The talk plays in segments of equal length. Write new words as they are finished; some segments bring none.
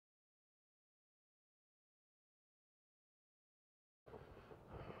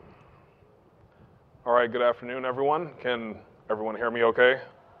All right, good afternoon, everyone. Can everyone hear me okay?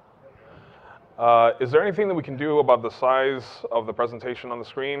 Is there anything that we can do about the size of the presentation on the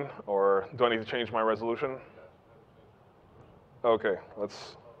screen, or do I need to change my resolution? Okay,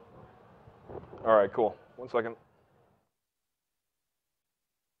 all right, cool. 1 second.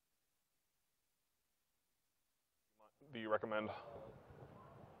 Do you recommend?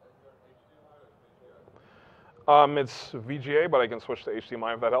 It's VGA, but I can switch to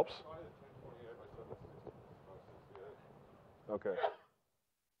HDMI if that helps. Okay.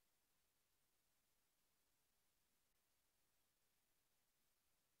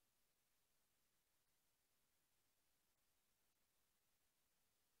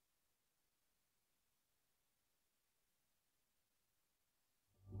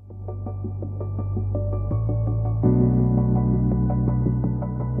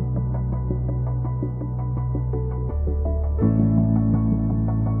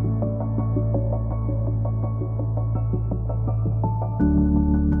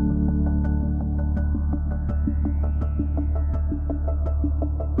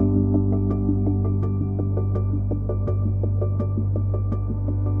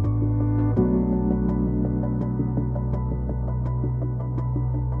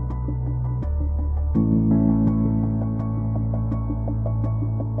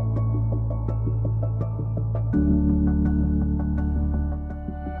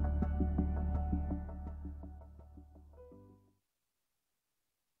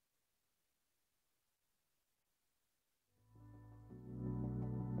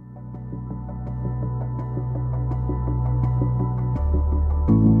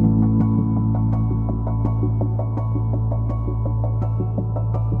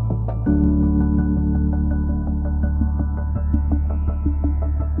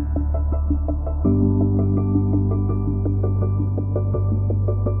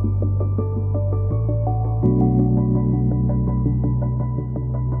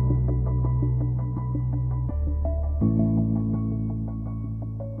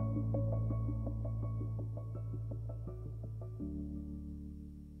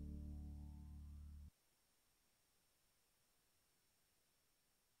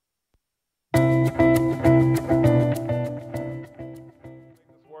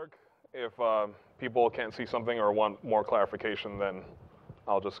 If people can't see something or want more clarification, then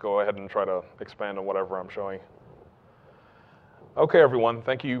I'll just go ahead and try to expand on whatever I'm showing. Okay, everyone,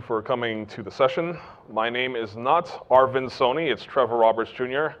 thank you for coming to the session. My name is not Arvind Soni, it's Trevor Roberts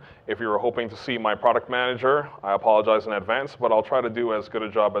Jr. If you were hoping to see my product manager, I apologize in advance, but I'll try to do as good a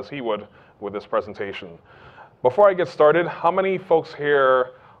job as he would with this presentation. Before I get started, how many folks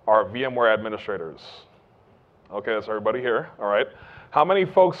here are VMware administrators? Okay, that's everybody here, all right. How many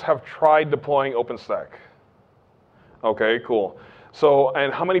folks have tried deploying OpenStack? Okay, cool. So,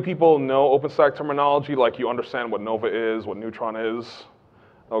 and how many people know OpenStack terminology, like you understand what Nova is, what Neutron is?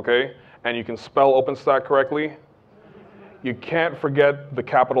 Okay, and you can spell OpenStack correctly? You can't forget the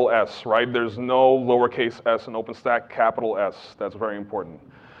capital S, right? There's no lowercase s in OpenStack, capital S. That's very important.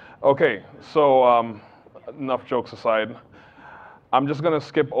 Okay, so enough jokes aside. I'm just going to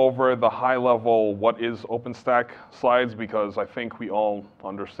skip over the high-level what is OpenStack slides because I think we all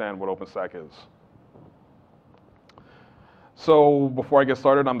understand what OpenStack is. So before I get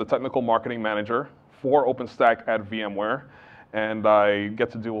started, I'm the technical marketing manager for OpenStack at VMware, and I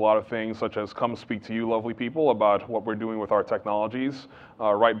get to do a lot of things such as come speak to you lovely people about what we're doing with our technologies,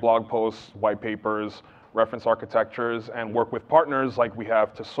 write blog posts, white papers, reference architectures, and work with partners like we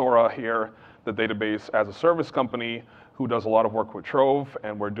have Tesora here, the database as a service company, who does a lot of work with Trove,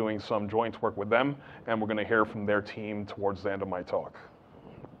 and we're doing some joint work with them, and we're going to hear from their team towards the end of my talk.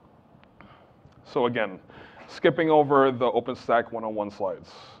 So again, skipping over the OpenStack 101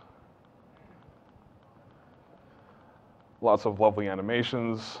 slides. Lots of lovely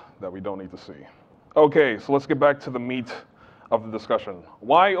animations that we don't need to see. Okay, so let's get back to the meat of the discussion.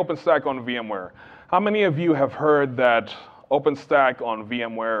 Why OpenStack on VMware? How many of you have heard that OpenStack on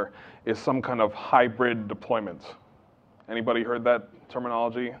VMware is some kind of hybrid deployment? Anybody heard that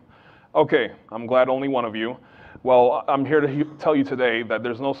terminology? Okay, I'm glad only one of you. Well, I'm here to tell you today that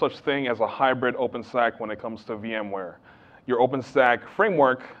there's no such thing as a hybrid OpenStack when it comes to VMware. Your OpenStack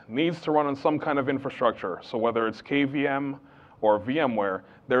framework needs to run on some kind of infrastructure. So whether it's KVM or VMware,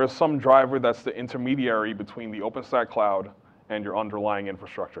 there is some driver that's the intermediary between the OpenStack cloud and your underlying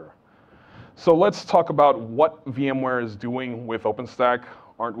infrastructure. So let's talk about what VMware is doing with OpenStack.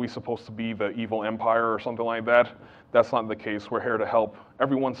 Aren't we supposed to be the evil empire or something like that? That's not the case. We're here to help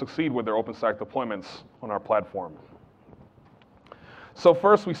everyone succeed with their OpenStack deployments on our platform. So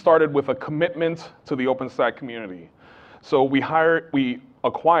first, we started with a commitment to the OpenStack community. So we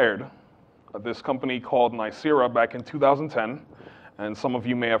acquired this company called Nicira back in 2010, and some of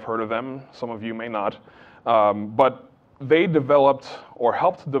you may have heard of them, some of you may not, but they developed or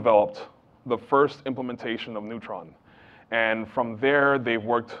helped develop the first implementation of Neutron. And from there, they've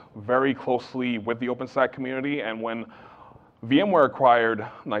worked very closely with the OpenStack community, and when VMware acquired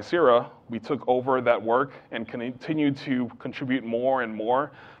Nicira, we took over that work and continued to contribute more and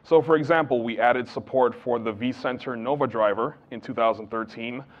more. So for example, we added support for the vCenter Nova driver in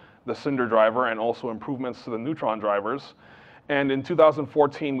 2013, the Cinder driver, and also improvements to the Neutron drivers. And in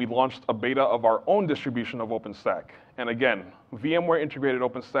 2014, we launched a beta of our own distribution of OpenStack. And again, VMware integrated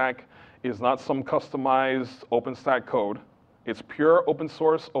OpenStack is not some customized OpenStack code. It's pure open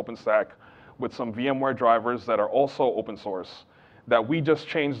source OpenStack with some VMware drivers that are also open source that we just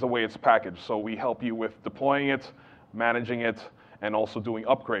changed the way it's packaged. So we help you with deploying it, managing it, and also doing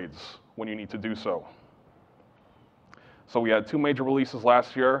upgrades when you need to do so. So we had 2 major releases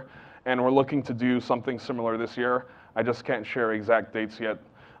last year, and we're looking to do something similar this year. I just can't share exact dates yet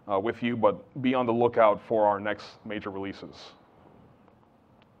with you, but be on the lookout for our next major releases.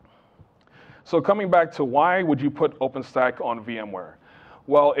 So coming back to why would you put OpenStack on VMware?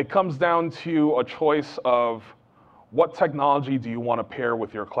 Well, it comes down to a choice of what technology do you want to pair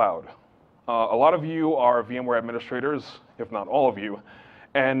with your cloud. A lot of you are VMware administrators, if not all of you,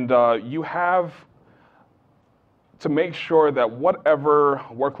 and you have to make sure that whatever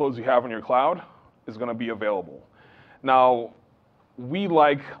workloads you have on your cloud is going to be available. Now, we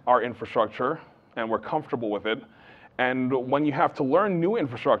like our infrastructure, and we're comfortable with it. And when you have to learn new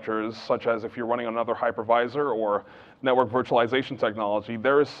infrastructures, such as if you're running another hypervisor or network virtualization technology,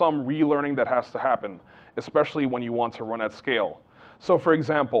 there is some relearning that has to happen, especially when you want to run at scale. So for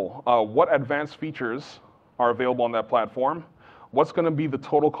example, what advanced features are available on that platform? What's going to be the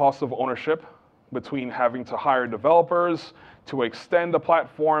total cost of ownership between having to hire developers to extend the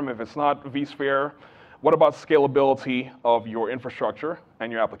platform if it's not vSphere? What about scalability of your infrastructure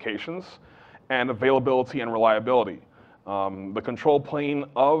and your applications? And availability and reliability. The control plane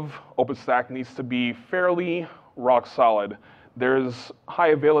of OpenStack needs to be fairly rock solid. There's high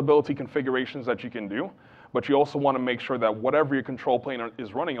availability configurations that you can do, but you also want to make sure that whatever your control plane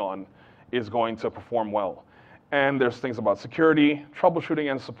is running on is going to perform well. And there's things about security, troubleshooting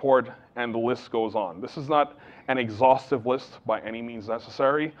and support, and the list goes on. This is not an exhaustive list by any means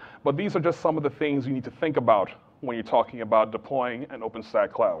necessary, but these are just some of the things you need to think about when you're talking about deploying an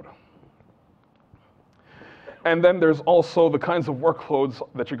OpenStack cloud. And then there's also the kinds of workloads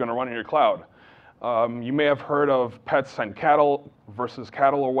that you're going to run in your cloud. You may have heard of pets and cattle versus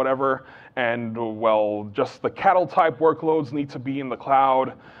cattle or whatever, and well, just the cattle type workloads need to be in the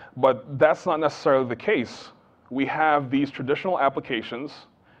cloud, but that's not necessarily the case. We have these traditional applications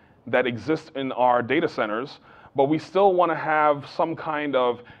that exist in our data centers, but we still want to have some kind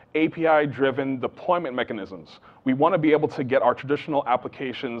of API-driven deployment mechanisms. We want to be able to get our traditional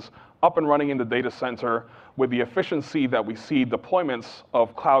applications up and running in the data center with the efficiency that we see deployments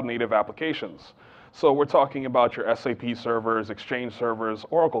of cloud-native applications. So we're talking about your SAP servers, Exchange servers,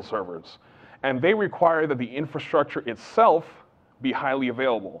 Oracle servers. And they require that the infrastructure itself be highly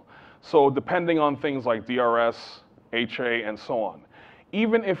available. So depending on things like DRS, HA, and so on.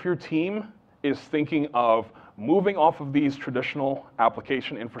 Even if your team is thinking of moving off of these traditional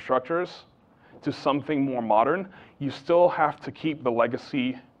application infrastructures to something more modern, you still have to keep the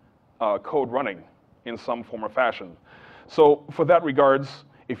legacy code running in some form or fashion. So for that regards,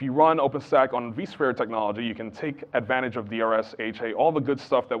 if you run OpenStack on vSphere technology, you can take advantage of DRS, HA, all the good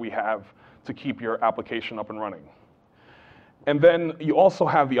stuff that we have to keep your application up and running. And then you also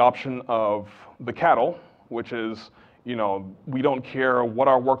have the option of the cattle, which is, you know, we don't care what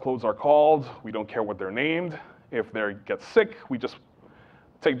our workloads are called, we don't care what they're named. If they get sick, we just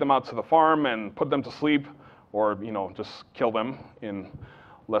take them out to the farm and put them to sleep, or just kill them in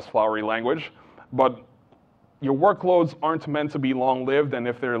less flowery language. But your workloads aren't meant to be long-lived, and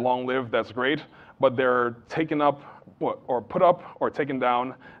if they're long-lived, that's great, but they're taken up or put up or taken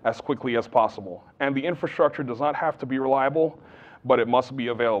down as quickly as possible. And the infrastructure does not have to be reliable, but it must be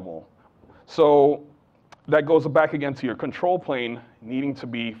available. So that goes back again to your control plane needing to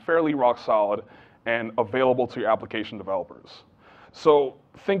be fairly rock solid and available to your application developers. So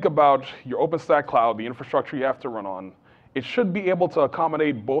think about your OpenStack cloud, the infrastructure you have to run on. It should be able to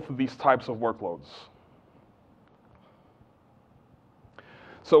accommodate both of these types of workloads.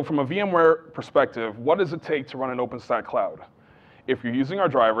 So from a VMware perspective, what does it take to run an OpenStack cloud? If you're using our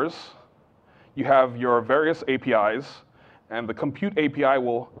drivers, you have your various APIs, and the compute API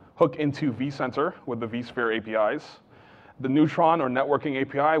will hook into vCenter with the vSphere APIs. The Neutron or networking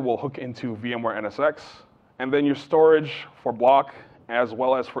API will hook into VMware NSX, and then your storage for block as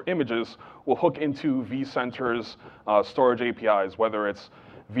well as for images, will hook into vCenter's storage APIs, whether it's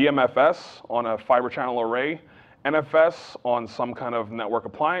VMFS on a fiber channel array, NFS on some kind of network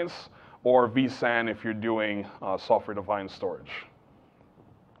appliance, or vSAN if you're doing software-defined storage.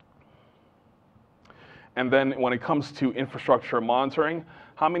 And then when it comes to infrastructure monitoring,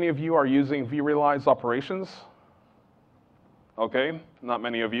 how many of you are using vRealize operations? Okay, not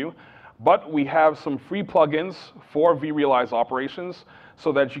many of you. But we have some free plugins for vRealize operations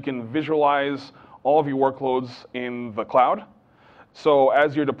so that you can visualize all of your workloads in the cloud. So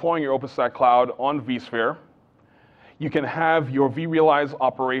as you're deploying your OpenStack Cloud on vSphere, you can have your vRealize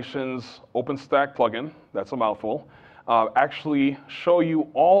operations OpenStack plugin, that's a mouthful, actually show you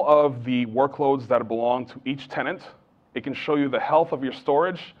all of the workloads that belong to each tenant. It can show you the health of your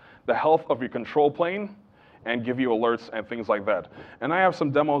storage, the health of your control plane, and give you alerts and things like that. And I have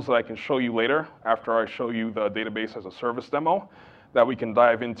some demos that I can show you later after I show you the database as a service demo that we can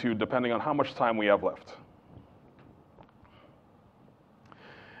dive into depending on how much time we have left.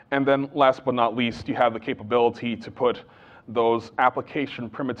 And then last but not least, you have the capability to put those application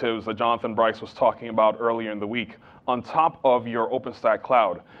primitives that Jonathan Bryce was talking about earlier in the week on top of your OpenStack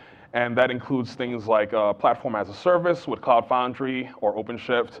Cloud. And that includes things like platform as a service with Cloud Foundry or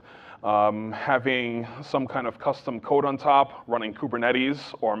OpenShift, having some kind of custom code on top, running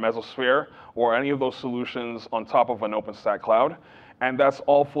Kubernetes or Mesosphere, or any of those solutions on top of an OpenStack Cloud. And that's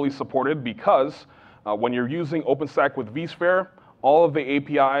all fully supported because when you're using OpenStack with vSphere, all of the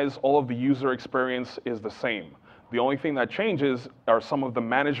APIs, all of the user experience is the same. The only thing that changes are some of the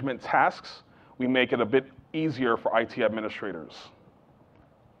management tasks. We make it a bit easier for IT administrators.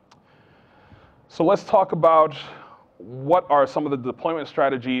 So let's talk about what are some of the deployment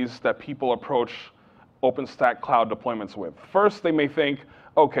strategies that people approach OpenStack Cloud deployments with. First, they may think,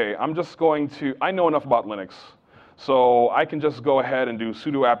 okay, I know enough about Linux, so I can just go ahead and do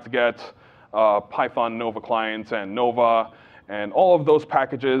sudo apt-get, Python Nova client and Nova, and all of those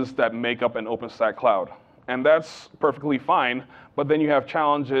packages that make up an OpenStack Cloud. And that's perfectly fine, but then you have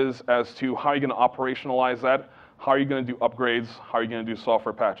challenges as to how you're going to operationalize that, how are you going to do upgrades, how are you going to do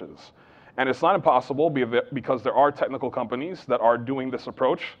software patches. And it's not impossible because there are technical companies that are doing this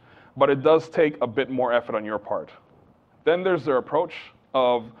approach, but it does take a bit more effort on your part. Then there's their approach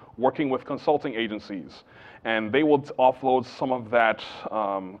of working with consulting agencies, and they will offload some of that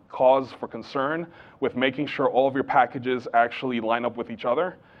cause for concern with making sure all of your packages actually line up with each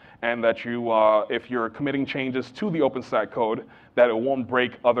other, and that you, if you're committing changes to the OpenStack code, that it won't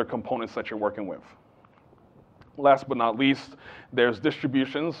break other components that you're working with. Last but not least, there's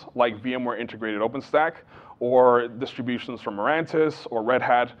distributions like VMware Integrated OpenStack or distributions from Mirantis or Red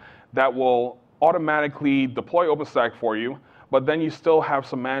Hat that will automatically deploy OpenStack for you, but then you still have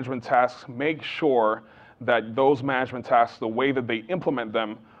some management tasks. Make sure that those management tasks, the way that they implement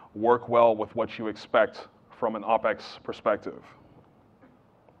them, work well with what you expect from an OpEx perspective.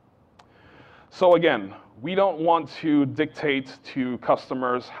 So again, we don't want to dictate to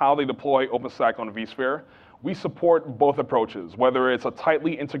customers how they deploy OpenStack on vSphere. We support both approaches, whether it's a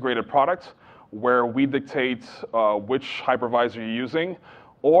tightly integrated product where we dictate which hypervisor you're using,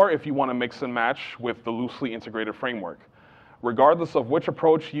 or if you want to mix and match with the loosely integrated framework. Regardless of which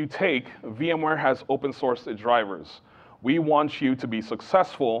approach you take, VMware has open sourced its drivers. We want you to be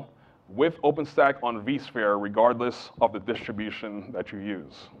successful with OpenStack on vSphere regardless of the distribution that you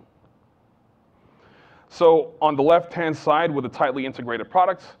use. So on the left-hand side with a tightly integrated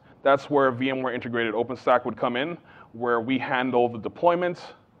product, that's where VMware Integrated OpenStack would come in, where we handle the deployment,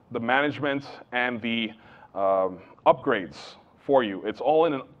 the management, and the upgrades for you. It's all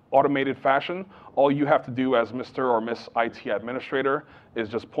in an automated fashion. All you have to do as Mr. or Miss IT administrator is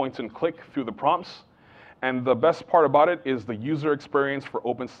just point and click through the prompts. And the best part about it is the user experience for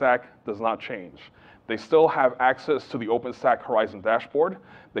OpenStack does not change. They still have access to the OpenStack Horizon dashboard.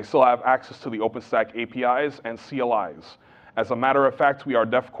 They still have access to the OpenStack APIs and CLIs. As a matter of fact, we are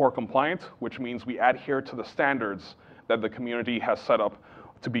DevCore compliant, which means we adhere to the standards that the community has set up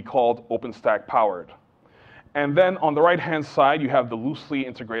to be called OpenStack powered. And then on the right-hand side, you have the loosely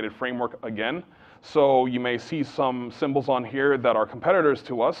integrated framework again. So you may see some symbols on here that are competitors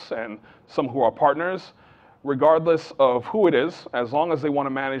to us and some who are partners. Regardless of who it is, as long as they want to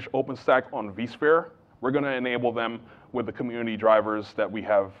manage OpenStack on vSphere, we're going to enable them with the community drivers that we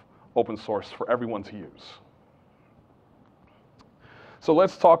have open source for everyone to use. So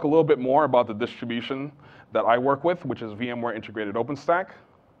let's talk a little bit more about the distribution that I work with, which is VMware Integrated OpenStack.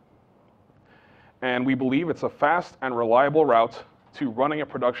 And we believe it's a fast and reliable route to running a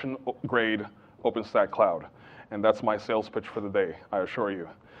production-grade OpenStack cloud. And that's my sales pitch for the day, I assure you.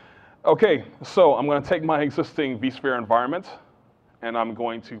 Okay, so I'm going to take my existing vSphere environment, and I'm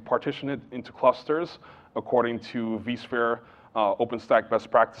going to partition it into clusters according to vSphere OpenStack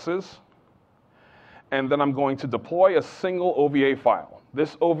best practices. And then I'm going to deploy a single OVA file.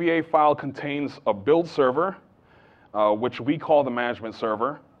 This OVA file contains a build server, which we call the management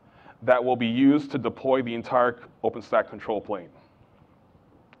server, that will be used to deploy the entire OpenStack control plane.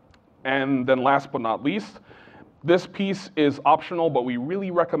 And then last but not least, this piece is optional, but we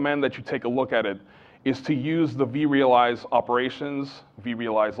really recommend that you take a look at it, is to use the vRealize operations,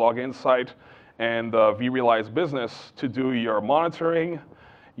 vRealize log insight, and the vRealize business to do your monitoring,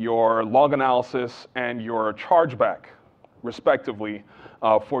 your log analysis, and your chargeback, respectively,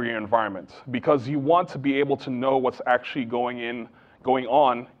 for your environment. Because you want to be able to know what's actually going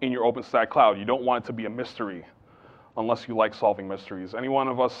on in your OpenStack cloud. You don't want it to be a mystery, unless you like solving mysteries. Any one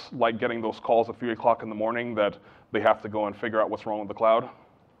of us like getting those calls at 3 o'clock in the morning that they have to go and figure out what's wrong with the cloud?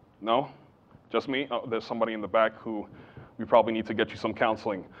 No? Just me? Oh, there's somebody in the back who we probably need to get you some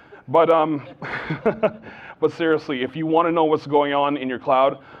counseling. But, but seriously, if you want to know what's going on in your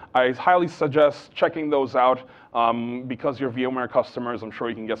cloud, I highly suggest checking those out. Because you're VMware customers, I'm sure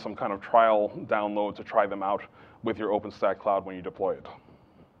you can get some kind of trial download to try them out with your OpenStack cloud when you deploy it.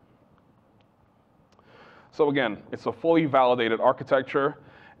 So again, it's a fully validated architecture,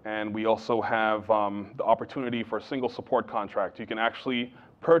 and we also have the opportunity for a single support contract. You can actually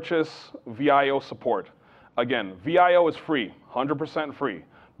purchase VIO support. Again, VIO is free, 100% free,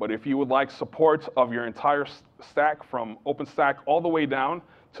 but if you would like support of your entire stack from OpenStack all the way down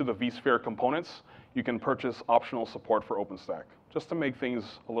to the vSphere components, you can purchase optional support for OpenStack, just to make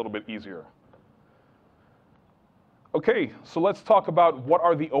things a little bit easier. Okay, so let's talk about what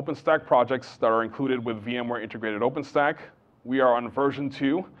are the OpenStack projects that are included with VMware Integrated OpenStack. We are on version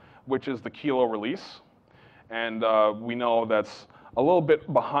 2, which is the Kilo release. And we know that's a little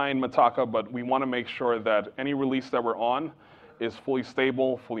bit behind Mitaka, but we want to make sure that any release that we're on is fully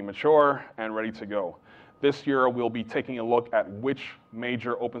stable, fully mature, and ready to go. This year, we'll be taking a look at which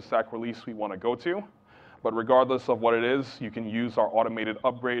major OpenStack release we want to go to. But regardless of what it is, you can use our automated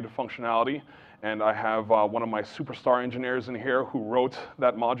upgrade functionality. And I have one of my superstar engineers in here who wrote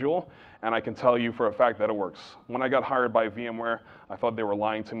that module, and I can tell you for a fact that it works. When I got hired by VMware, I thought they were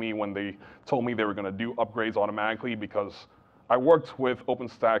lying to me when they told me they were going to do upgrades automatically, because I worked with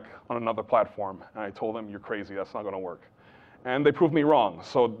OpenStack on another platform, and I told them, you're crazy, that's not going to work. And they proved me wrong,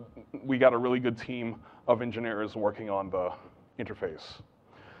 so we got a really good team of engineers working on the interface.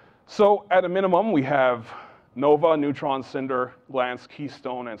 So at a minimum, we have Nova, Neutron, Cinder, Glance,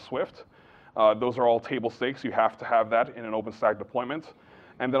 Keystone, and Swift. Those are all table stakes. You have to have that in an OpenStack deployment.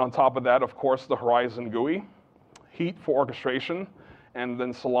 And then on top of that, of course, the Horizon GUI, Heat for orchestration, and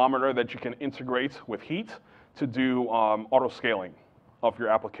then Ceilometer that you can integrate with Heat to do auto-scaling of your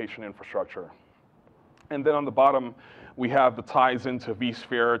application infrastructure. And then on the bottom, we have the ties into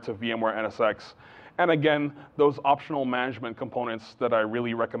vSphere to VMware NSX. And again, those optional management components that I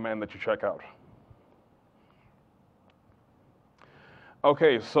really recommend that you check out.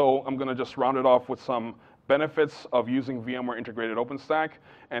 Okay, so I'm going to just round it off with some benefits of using VMware Integrated OpenStack,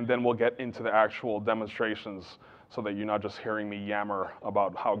 and then we'll get into the actual demonstrations so that you're not just hearing me yammer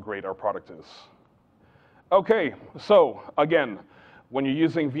about how great our product is. Okay, so again, when you're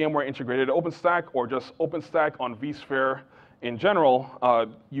using VMware Integrated OpenStack or just OpenStack on vSphere in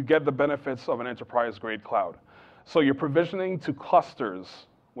general, you get the benefits of an enterprise-grade cloud. So you're provisioning to clusters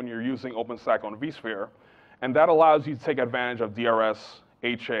when you're using OpenStack on vSphere, and that allows you to take advantage of DRS,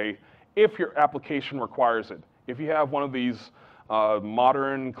 HA, if your application requires it. If you have one of these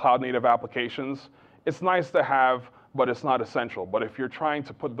modern cloud-native applications, it's nice to have, but it's not essential. But if you're trying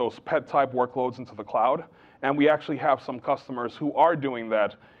to put those pet-type workloads into the cloud, and we actually have some customers who are doing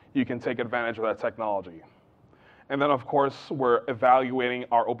that, you can take advantage of that technology. And then, of course, we're evaluating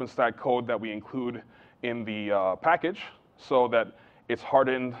our OpenStack code that we include in the package so that it's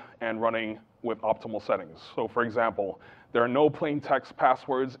hardened and running with optimal settings. So for example, there are no plain text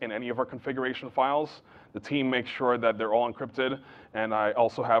passwords in any of our configuration files. The team makes sure that they're all encrypted, and I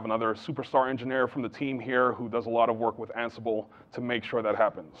also have another superstar engineer from the team here who does a lot of work with Ansible to make sure that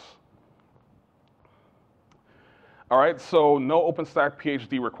happens. All right, so no OpenStack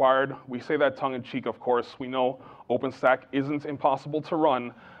PhD required. We say that tongue-in-cheek, of course. We know OpenStack isn't impossible to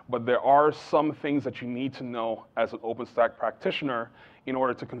run, but there are some things that you need to know as an OpenStack practitioner in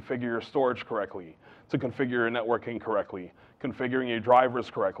order to configure your storage correctly, to configure your networking correctly, configuring your drivers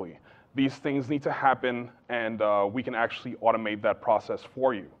correctly. These things need to happen, and we can actually automate that process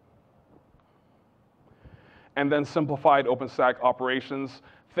for you. And then simplified OpenStack operations.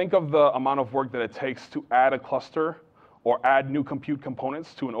 Think of the amount of work that it takes to add a cluster or add new compute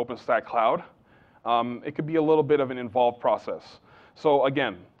components to an OpenStack cloud. It could be a little bit of an involved process. So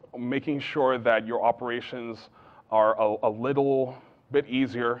again, making sure that your operations are a little bit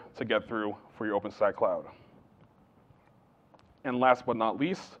easier to get through for your OpenStack cloud. And last but not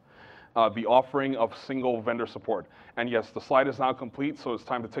least, the offering of single vendor support. And yes, the slide is now complete, so it's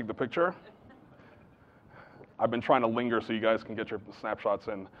time to take the picture. I've been trying to linger so you guys can get your snapshots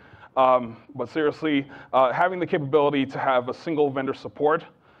in. But seriously, having the capability to have a single vendor support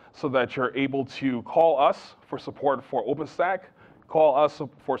so that you're able to call us for support for OpenStack, call us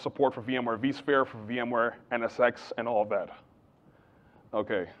for support for VMware vSphere, for VMware NSX, and all of that.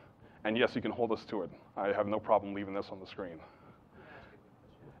 Okay, and yes, you can hold us to it. I have no problem leaving this on the screen.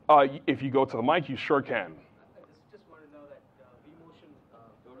 If you go to the mic, you sure can. I just want to know that vMotion,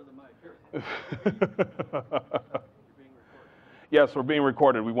 go to the mic. You're being recorded. Yes, we're being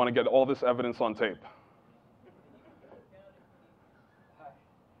recorded. We want to get all this evidence on tape. Hi.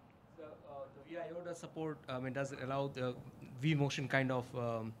 So the VIO support, does it allow the vMotion kind of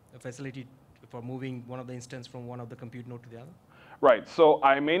facility for moving one of the instance from one of the compute node to the other? Right, so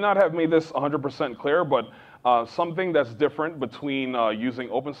I may not have made this 100% clear, but something that's different between using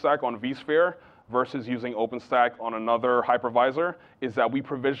OpenStack on vSphere versus using OpenStack on another hypervisor is that we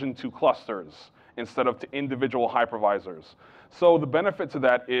provision to clusters instead of to individual hypervisors. So the benefit to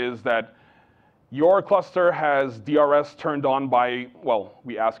that is that your cluster has DRS turned on by, well,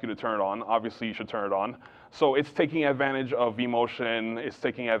 we ask you to turn it on. Obviously, you should turn it on. So it's taking advantage of vMotion. It's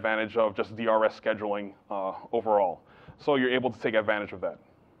taking advantage of just DRS scheduling overall. So you're able to take advantage of that.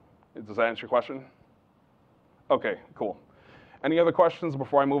 Does that answer your question? Okay, cool. Any other questions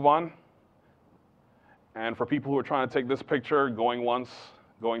before I move on? And for people who are trying to take this picture, going once,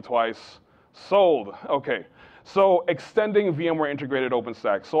 going twice, sold. Okay, so extending VMware integrated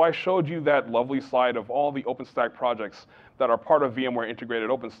OpenStack. So I showed you that lovely slide of all the OpenStack projects that are part of VMware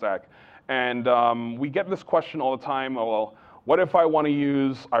integrated OpenStack. And we get this question all the time, well, what if I want to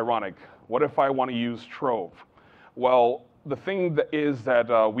use Ironic? What if I want to use Trove? Well, the thing is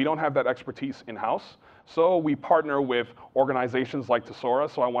that we don't have that expertise in-house, so we partner with organizations like Tesora.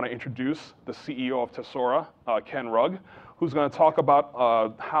 So I want to introduce the CEO of Tesora, Ken Rugg, who's going to talk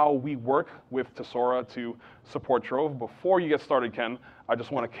about how we work with Tesora to support Trove. Before you get started, Ken, I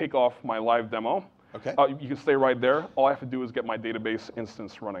just want to kick off my live demo. Okay. You can stay right there. All I have to do is get my database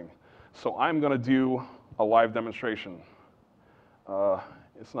instance running. So I'm going to do a live demonstration.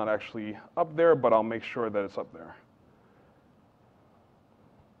 It's not actually up there, but I'll make sure that it's up there.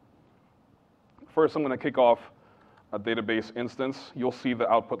 First, I'm going to kick off a database instance. You'll see the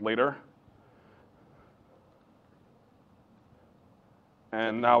output later.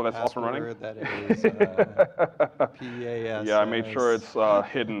 And now that's off and running. That is PAS. Yeah, I made sure it's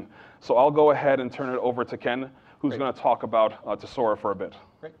hidden. So I'll go ahead and turn it over to Ken, who's going to talk about Tesora for a bit.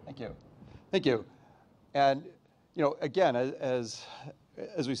 Great, thank you. Thank you. And again, as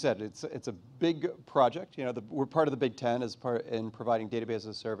we said, it's a big project. We're part of the Big Ten in providing database as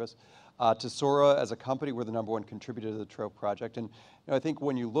a service. Tesora, as a company, we're the #1 contributor to the Trove project. And I think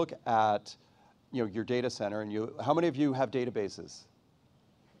when you look at your data center, and how many of you have databases?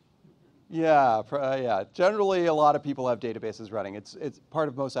 Yeah, yeah. Generally, a lot of people have databases running. It's part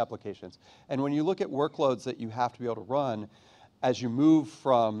of most applications. And when you look at workloads that you have to be able to run as you move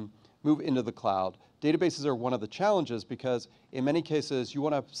into the cloud, databases are one of the challenges because in many cases you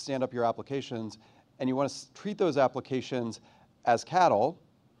want to stand up your applications and you want to treat those applications as cattle.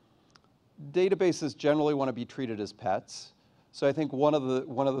 Databases generally want to be treated as pets. So I think one of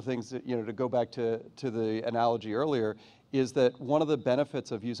the things that, to go back to the analogy earlier, is that one of the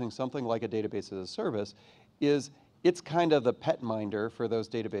benefits of using something like a database as a service is it's kind of the pet minder for those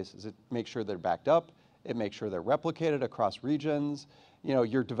databases. It makes sure they're backed up. It makes sure they're replicated across regions.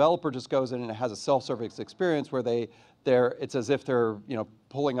 Your developer just goes in and has a self-service experience where it's as if they're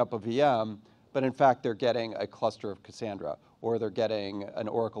pulling up a VM, but in fact they're getting a cluster of Cassandra, or they're getting an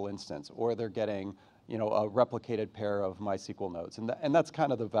Oracle instance, or they're getting a replicated pair of MySQL nodes. And that's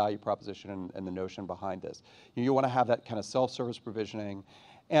kind of the value proposition and the notion behind this. You want to have that kind of self-service provisioning.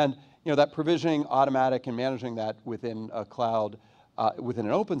 And that provisioning, automatic, and managing that within a cloud, within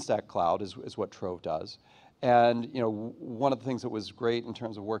an OpenStack cloud is what Trove does. And one of the things that was great in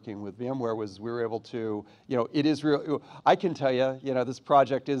terms of working with VMware was we were able to, it is real. I can tell you, this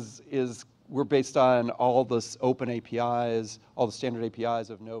project we're based on all this open APIs, all the standard APIs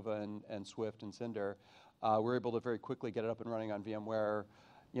of Nova and Swift and Cinder. We're able to very quickly get it up and running on VMware,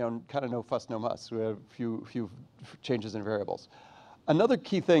 kind of no fuss, no muss. We have a few changes in variables. Another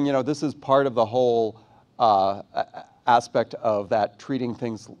key thing, this is part of the whole aspect of that treating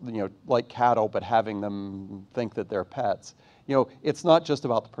things, like cattle, but having them think that they're pets. It's not just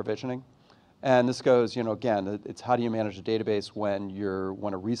about the provisioning. And this goes, again, it's how do you manage a database when you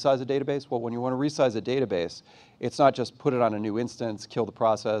want to resize a database? Well, when you want to resize a database, it's not just put it on a new instance, kill the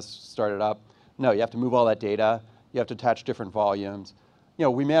process, start it up. No, you have to move all that data. You have to attach different volumes.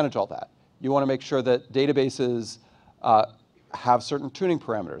 We manage all that. You want to make sure that databases have certain tuning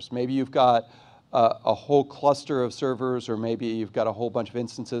parameters. Maybe you've got a whole cluster of servers, or maybe you've got a whole bunch of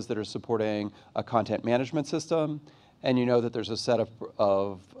instances that are supporting a content management system, and you know that there's a set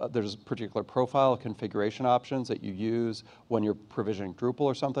there's a particular profile configuration options that you use when you're provisioning Drupal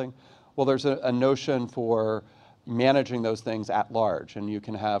or something. Well, there's a notion for managing those things at large, and you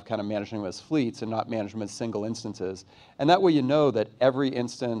can have kind of managing them as fleets and not manage them as single instances. And that way you know that every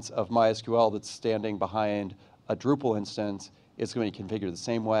instance of MySQL that's standing behind a Drupal instance is going to be configured the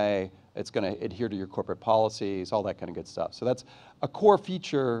same way, it's going to adhere to your corporate policies, all that kind of good stuff. So that's a core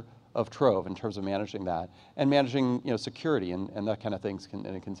feature of Trove in terms of managing that, and managing security and that kind of things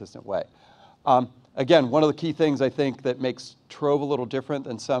in a consistent way. Again, one of the key things I think that makes Trove a little different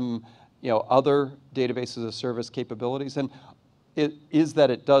than some other databases as a service capabilities, and it is that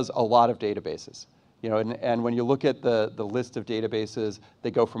it does a lot of databases. And when you look at the list of databases,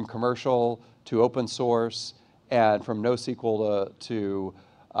 they go from commercial to open source, and from NoSQL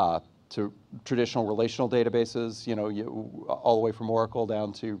to traditional relational databases, all the way from Oracle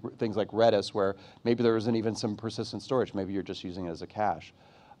down to things like Redis, where maybe there isn't even some persistent storage. Maybe you're just using it as a cache.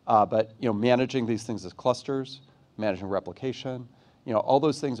 But managing these things as clusters, managing replication, all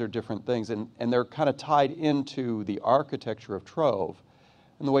those things are different things, and they're kind of tied into the architecture of Trove.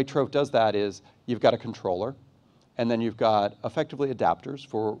 And the way Trove does that is you've got a controller, and then you've got effectively adapters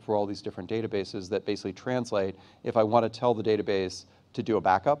for all these different databases that basically translate. If I want to tell the database to do a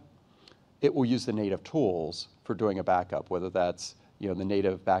backup, it will use the native tools for doing a backup, whether that's the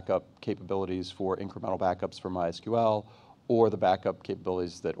native backup capabilities for incremental backups for MySQL, or the backup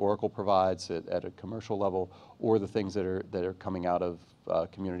capabilities that Oracle provides at a commercial level, or the things that are coming out of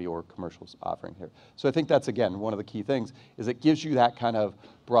community or commercial offering here. So I think that's, again, one of the key things, is it gives you that kind of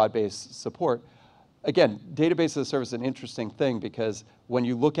broad-based support. Again, database as a service is an interesting thing, because when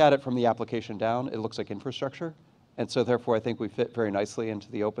you look at it from the application down, it looks like infrastructure. And so therefore, I think we fit very nicely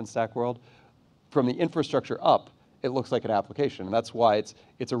into the OpenStack world. From the infrastructure up, it looks like an application. And that's why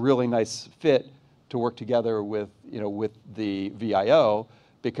it's a really nice fit to work together with, with the VIO,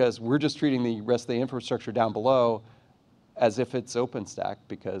 because we're just treating the rest of the infrastructure down below as if it's OpenStack,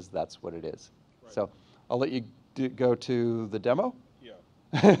 because that's what it is. Right. So I'll let you go to the demo.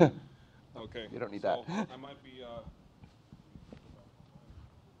 Yeah. Okay. You don't need that.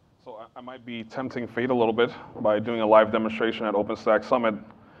 I might be tempting fate a little bit by doing a live demonstration at OpenStack Summit.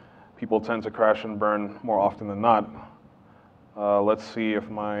 People tend to crash and burn more often than not. Let's see if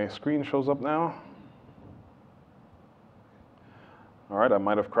my screen shows up now. All right, I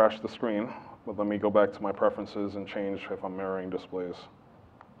might have crashed the screen, but let me go back to my preferences and change if I'm mirroring displays.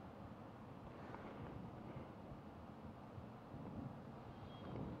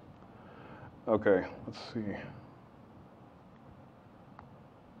 Okay, let's see.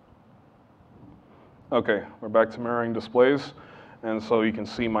 Okay, we're back to mirroring displays, and so you can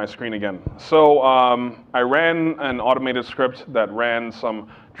see my screen again. So I ran an automated script that ran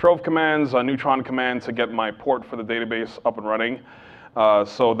some Trove commands, a neutron command to get my port for the database up and running.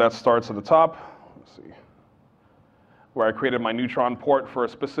 So that starts at the top. Let's see. Where I created my neutron port for a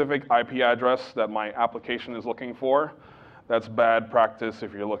specific IP address that my application is looking for. That's bad practice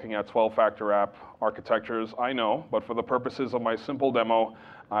if you're looking at 12-factor app architectures, I know, but for the purposes of my simple demo,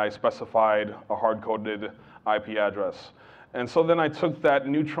 I specified a hard-coded IP address. And so then I took that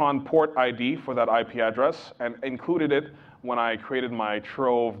neutron port ID for that IP address and included it when I created my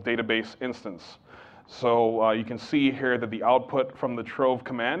Trove database instance. So you can see here that the output from the Trove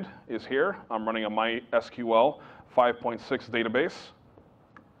command is here. I'm running a MySQL 5.6 database.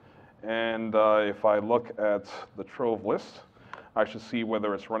 And if I look at the Trove list, I should see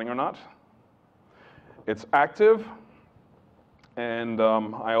whether it's running or not. It's active, and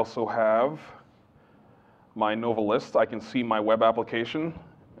I also have my Nova list. I can see my web application.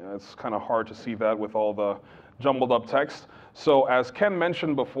 It's kind of hard to see that with all the jumbled up text. So as Ken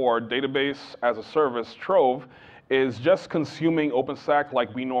mentioned before, database as a service, Trove, is just consuming OpenStack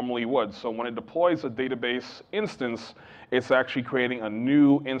like we normally would. So when it deploys a database instance, it's actually creating a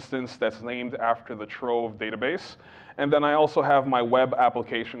new instance that's named after the Trove database. And then I also have my web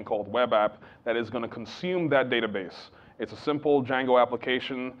application called Web App that is going to consume that database. It's a simple Django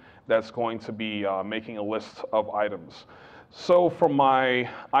application that's going to be making a list of items. So from my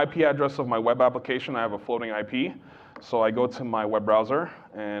IP address of my web application, I have a floating IP. So I go to my web browser,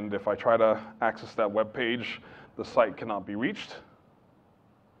 and if I try to access that web page, the site cannot be reached.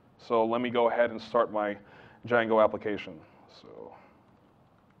 So let me go ahead and start my Django application. So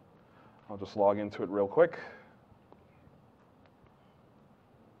I'll just log into it real quick.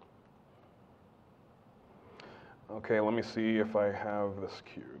 Okay, let me see if I have this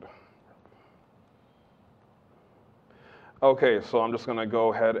queued. Okay, so I'm just going to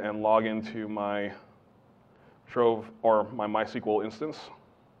go ahead and log into my Trove or my MySQL instance.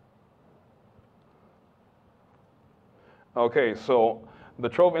 Okay, so the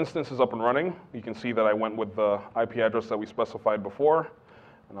Trove instance is up and running. You can see that I went with the IP address that we specified before,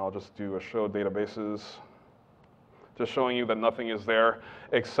 and I'll just do a show databases, just showing you that nothing is there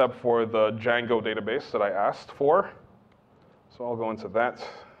except for the Django database that I asked for. So I'll go into that.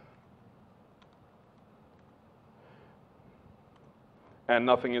 And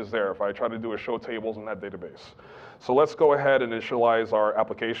nothing is there if I try to do a show tables in that database. So let's go ahead and initialize our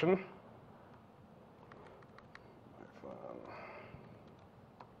application.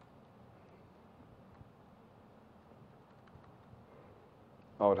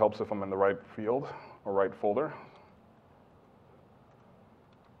 Oh, it helps if I'm in the right field or right folder.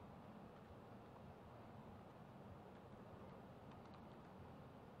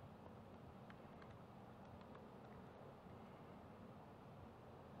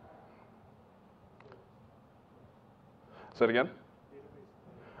 Say it again?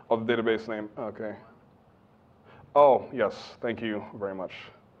 Oh, the database name, okay. Oh, yes, thank you very much.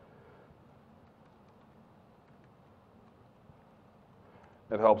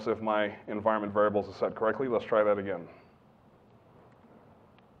 It helps if my environment variables are set correctly. Let's try that again.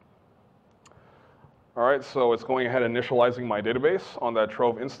 All right, so it's going ahead and initializing my database on that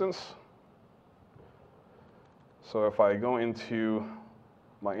Trove instance. So if I go into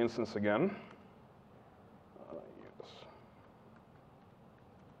my instance again,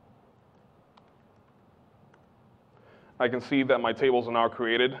 I can see that my tables are now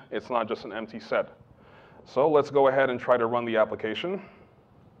created. It's not just an empty set. So let's go ahead and try to run the application.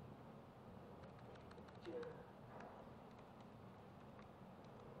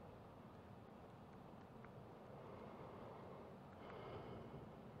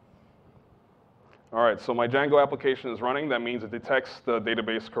 All right, so my Django application is running. That means it detects the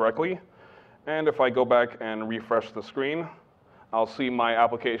database correctly. And if I go back and refresh the screen, I'll see my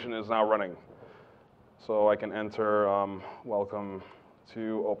application is now running. So I can enter welcome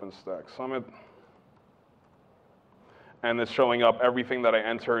to OpenStack Summit. And it's showing up everything that I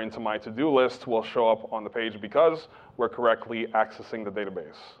enter into my to-do list will show up on the page because we're correctly accessing the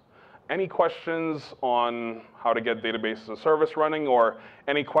database. Any questions on how to get database as a service running or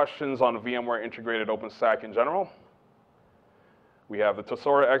any questions on VMware integrated OpenStack in general? We have the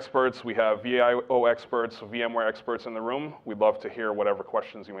Tesora experts, we have VIO experts, VMware experts in the room. We'd love to hear whatever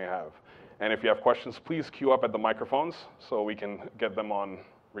questions you may have. And if you have questions, please queue up at the microphones so we can get them on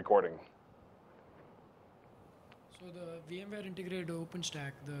recording. So the VMware integrated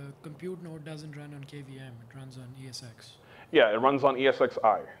OpenStack, the compute node doesn't run on KVM, it runs on ESX. Yeah, it runs on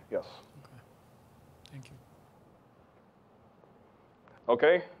ESXi, yes. Okay, thank you.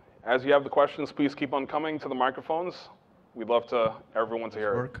 Okay, as you have the questions, please keep on coming to the microphones. We'd love to everyone to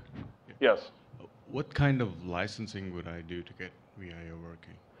hear it. Yes. What kind of licensing would I do to get VIO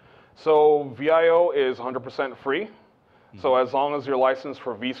working? So VIO is 100% free. So as long as you're licensed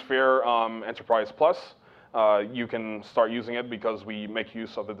for vSphere Enterprise Plus, you can start using it because we make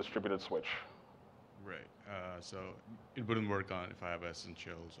use of the distributed switch. Right. So it wouldn't work on if I have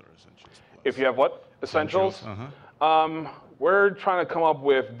Essentials or Essentials Plus. If you have what? Essentials? We're trying to come up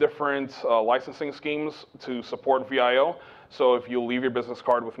with different licensing schemes to support VIO. So if you leave your business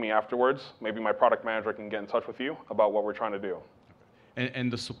card with me afterwards, maybe my product manager can get in touch with you about what we're trying to do.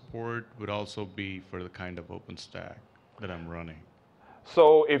 And the support would also be for the kind of OpenStack that I'm running.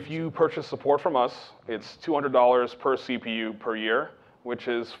 So if you purchase support from us, it's $200 per CPU per year, which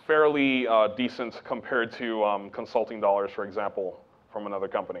is fairly decent compared to consulting dollars, for example, from another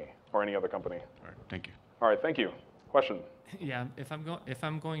company or any other company. All right, thank you. All right, thank you. Question? Yeah, if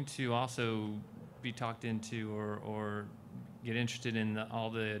I'm going to also be talked into or get interested in all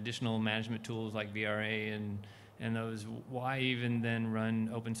the additional management tools like VRA and those, why even then run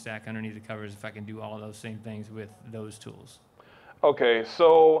OpenStack underneath the covers if I can do all of those same things with those tools? Okay,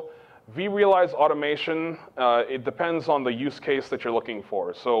 so vRealize automation, it depends on the use case that you're looking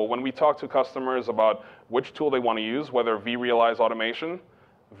for. So when we talk to customers about which tool they want to use, whether vRealize automation,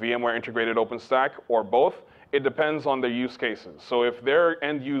 VMware integrated OpenStack, or both, it depends on their use cases. So if their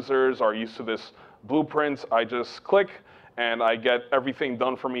end users are used to this blueprint, I just click and I get everything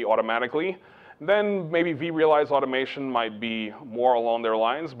done for me automatically. then maybe vRealize automation might be more along their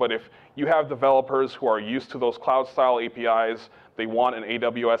lines. But if you have developers who are used to those cloud-style APIs, they want an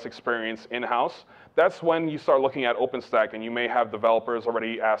AWS experience in-house, that's when you start looking at OpenStack, and you may have developers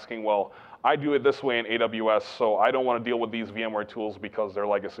already asking, well, I do it this way in AWS, so I don't want to deal with these VMware tools because they're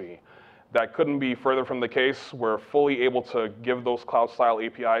legacy. That couldn't be further from the case. We're fully able to give those cloud-style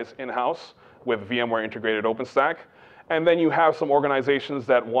APIs in-house with VMware integrated OpenStack. And then you have some organizations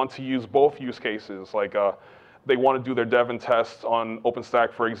that want to use both use cases, like they want to do their dev and test on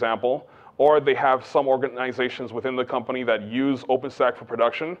OpenStack, for example, or they have some organizations within the company that use OpenStack for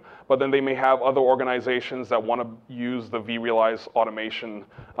production, but then they may have other organizations that want to use the vRealize automation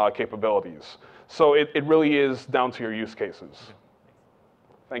capabilities. So it really is down to your use cases.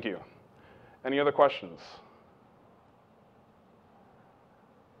 Thank you. Any other questions?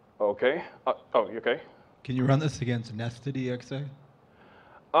 Okay. Oh, you okay? Can you run this against nested EXA?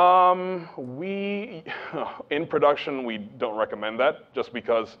 In production, we don't recommend that just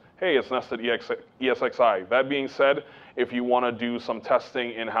because, hey, it's nested ESXi. That being said, if you want to do some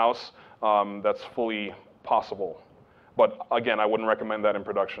testing in-house, that's fully possible. But again, I wouldn't recommend that in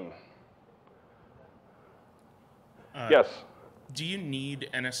production. Yes? Do you need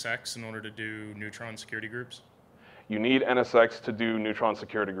NSX in order to do neutron security groups? You need NSX to do neutron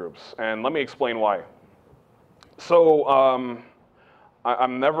security groups. And let me explain why. So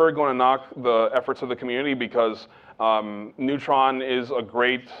I'm never going to knock the efforts of the community because Neutron is a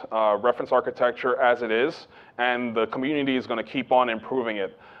great reference architecture as it is, and the community is going to keep on improving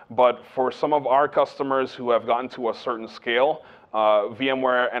it. But for some of our customers who have gotten to a certain scale,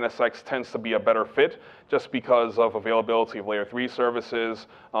 VMware NSX tends to be a better fit just because of availability of layer 3 services,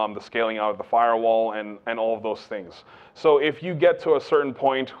 the scaling out of the firewall, and all of those things. So if you get to a certain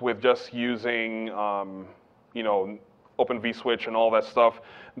point with just using Open vSwitch and all that stuff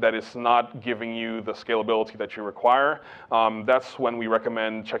that is not giving you the scalability that you require, that's when we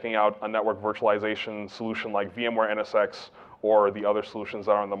recommend checking out a network virtualization solution like VMware NSX or the other solutions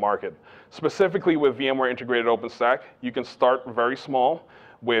that are on the market. Specifically with VMware Integrated OpenStack, you can start very small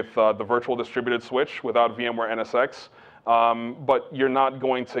with the virtual distributed switch without VMware NSX, but you're not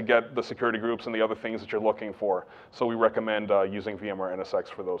going to get the security groups and the other things that you're looking for. So we recommend using VMware NSX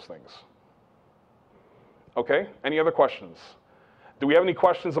for those things. Okay, any other questions? Do we have any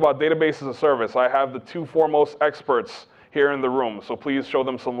questions about database as a service? I have the two foremost experts here in the room, so please show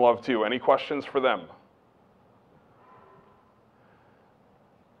them some love too. Any questions for them?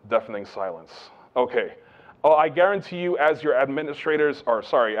 Deafening silence. Okay. Oh, I guarantee you, as your administrators, or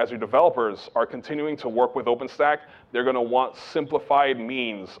sorry, as your developers are continuing to work with OpenStack, they're going to want simplified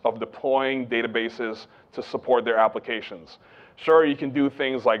means of deploying databases to support their applications. Sure, you can do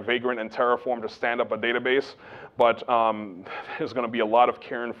things like Vagrant and Terraform to stand up a database, but there's going to be a lot of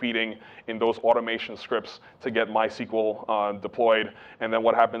care and feeding in those automation scripts to get MySQL deployed. And then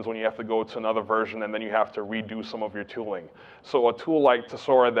what happens when you have to go to another version and then you have to redo some of your tooling? So a tool like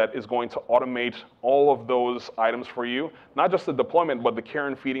Tesora that is going to automate all of those items for you, not just the deployment, but the care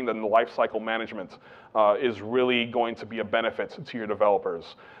and feeding and the lifecycle management is really going to be a benefit to your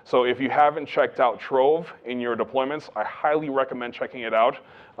developers. So if you haven't checked out Trove in your deployments, I highly recommend checking it out.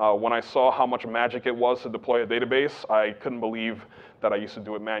 When I saw how much magic it was to deploy a database, I couldn't believe that I used to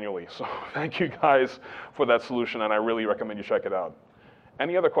do it manually. So thank you guys for that solution, and I really recommend you check it out.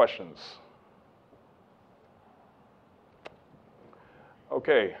 Any other questions?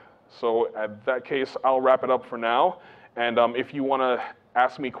 Okay, so at that case, I'll wrap it up for now. And if you want to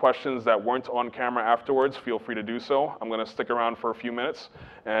ask me questions that weren't on camera afterwards, feel free to do so. I'm going to stick around for a few minutes,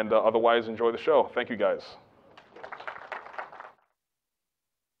 and otherwise enjoy the show. Thank you guys.